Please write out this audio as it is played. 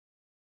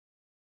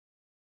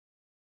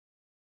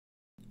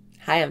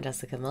Hi, I'm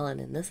Jessica Mullen,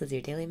 and this is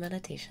your daily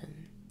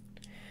meditation.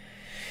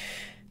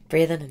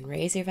 Breathe in and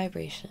raise your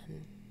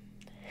vibration.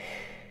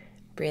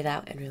 Breathe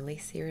out and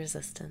release your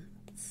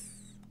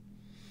resistance.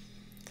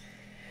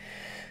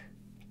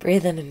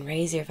 Breathe in and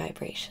raise your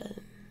vibration.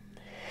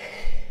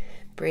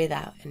 Breathe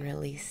out and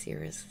release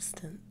your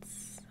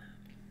resistance.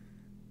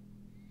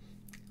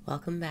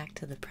 Welcome back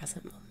to the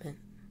present moment.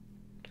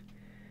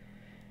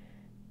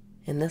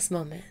 In this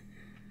moment,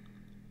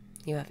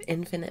 you have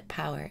infinite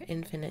power,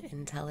 infinite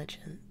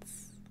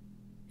intelligence,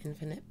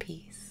 infinite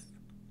peace.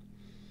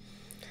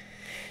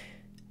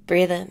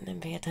 Breathe in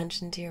and pay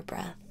attention to your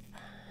breath.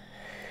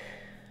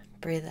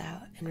 Breathe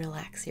out and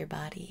relax your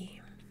body.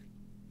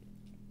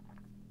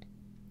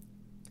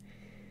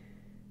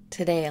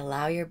 Today,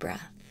 allow your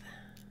breath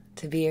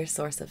to be your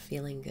source of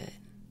feeling good.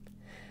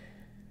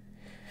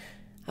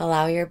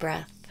 Allow your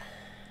breath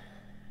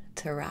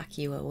to rock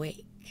you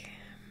awake.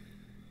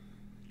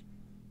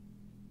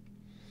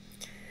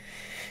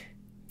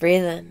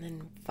 Breathe in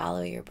and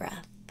follow your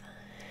breath.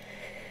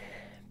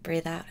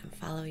 Breathe out and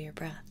follow your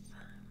breath.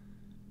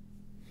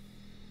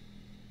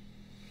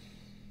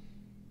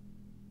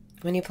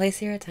 When you place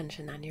your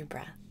attention on your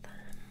breath,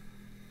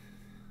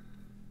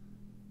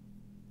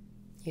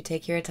 you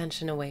take your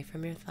attention away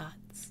from your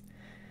thoughts,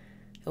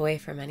 away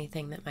from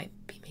anything that might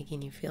be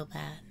making you feel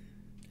bad,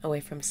 away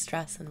from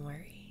stress and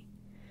worry,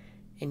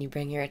 and you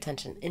bring your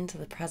attention into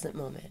the present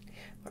moment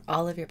where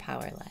all of your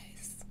power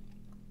lies.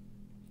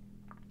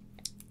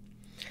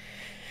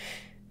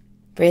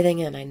 Breathing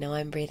in, I know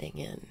I'm breathing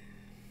in.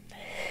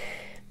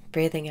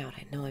 Breathing out,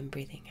 I know I'm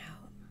breathing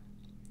out.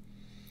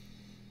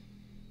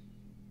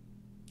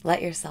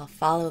 Let yourself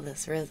follow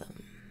this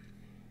rhythm.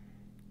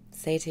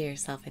 Say to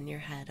yourself in your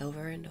head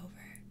over and over.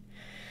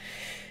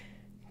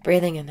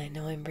 Breathing in, I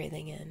know I'm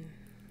breathing in.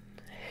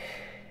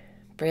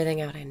 Breathing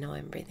out, I know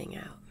I'm breathing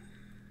out.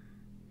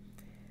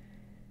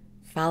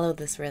 Follow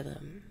this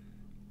rhythm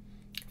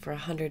for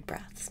 100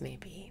 breaths,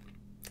 maybe.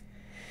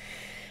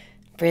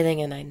 Breathing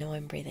in, I know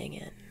I'm breathing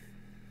in.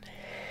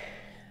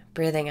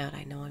 Breathing out,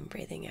 I know I'm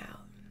breathing out.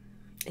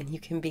 And you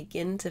can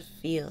begin to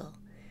feel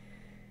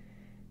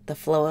the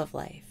flow of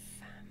life.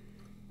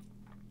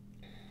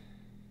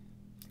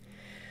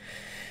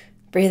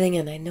 Breathing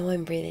in, I know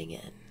I'm breathing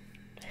in.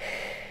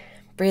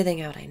 Breathing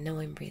out, I know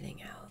I'm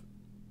breathing out.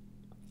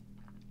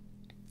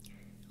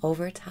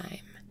 Over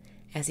time,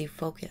 as you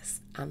focus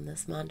on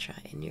this mantra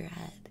in your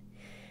head,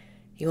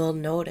 you will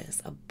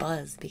notice a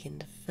buzz begin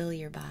to fill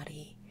your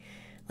body,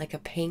 like a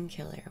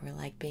painkiller or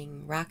like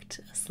being rocked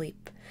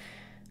asleep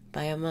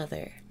by a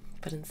mother,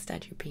 but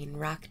instead you're being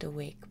rocked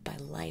awake by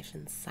life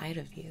inside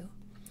of you.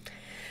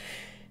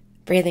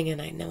 Breathing in,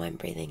 I know I'm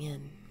breathing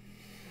in.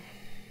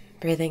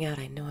 Breathing out,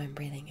 I know I'm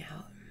breathing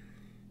out.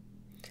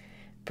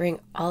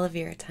 Bring all of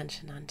your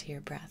attention onto your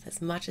breath as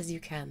much as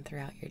you can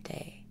throughout your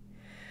day.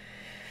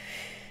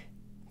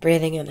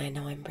 Breathing in, I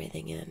know I'm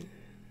breathing in.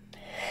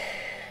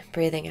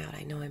 Breathing out,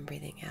 I know I'm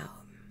breathing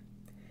out.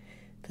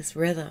 This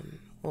rhythm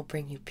will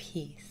bring you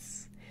peace.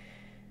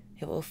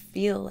 It will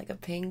feel like a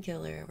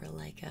painkiller or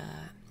like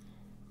a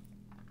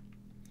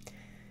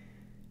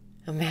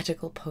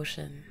magical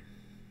potion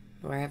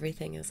where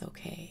everything is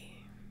okay.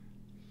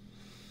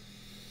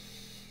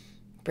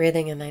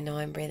 Breathing in, I know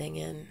I'm breathing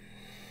in.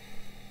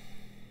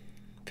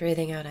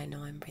 Breathing out, I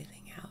know I'm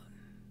breathing out.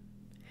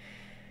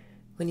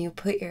 When you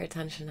put your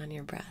attention on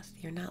your breath,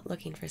 you're not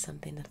looking for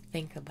something to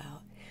think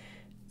about.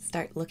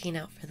 Start looking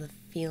out for the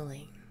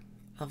feeling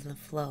of the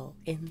flow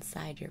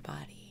inside your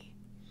body.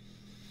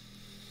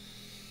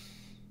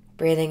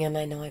 Breathing in,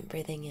 I know I'm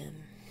breathing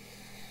in.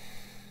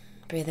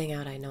 Breathing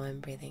out, I know I'm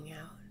breathing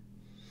out.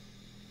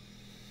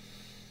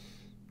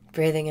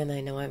 Breathing in,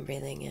 I know I'm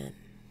breathing in.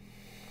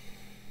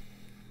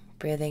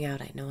 Breathing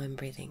out, I know I'm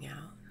breathing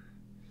out.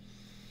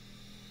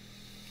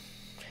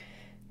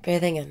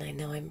 Breathing in, I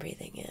know I'm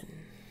breathing in.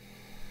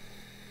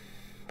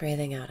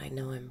 Breathing out, I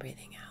know I'm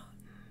breathing out.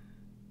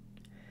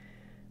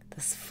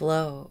 This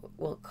flow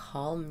will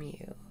calm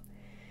you,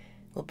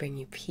 will bring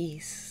you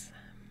peace,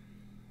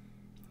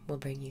 will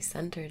bring you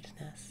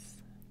centeredness.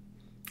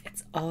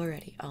 It's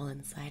already all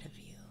inside of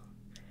you.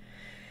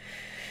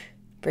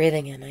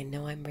 Breathing in, I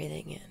know I'm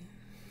breathing in.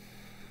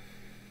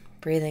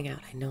 Breathing out,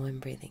 I know I'm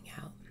breathing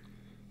out.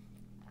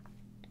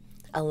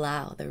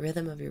 Allow the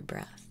rhythm of your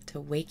breath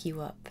to wake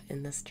you up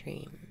in this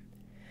dream.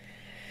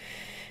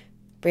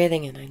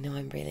 Breathing in, I know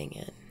I'm breathing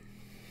in.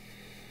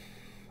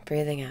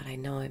 Breathing out, I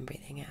know I'm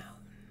breathing out.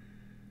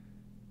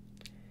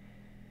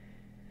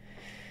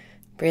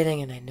 Breathing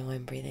in, I know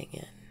I'm breathing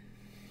in.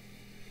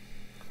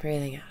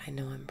 Breathing out, I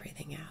know I'm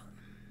breathing out.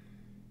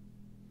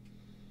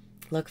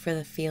 Look for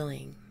the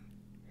feeling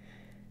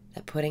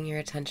that putting your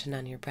attention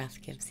on your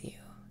breath gives you.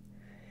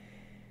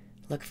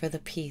 Look for the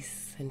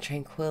peace and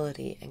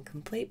tranquility and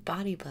complete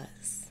body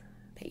buzz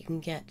that you can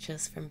get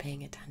just from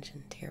paying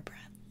attention to your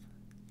breath.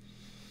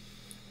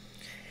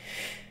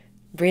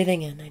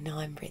 Breathing in, I know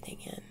I'm breathing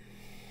in.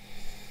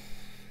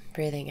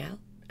 Breathing out,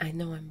 I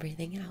know I'm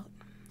breathing out.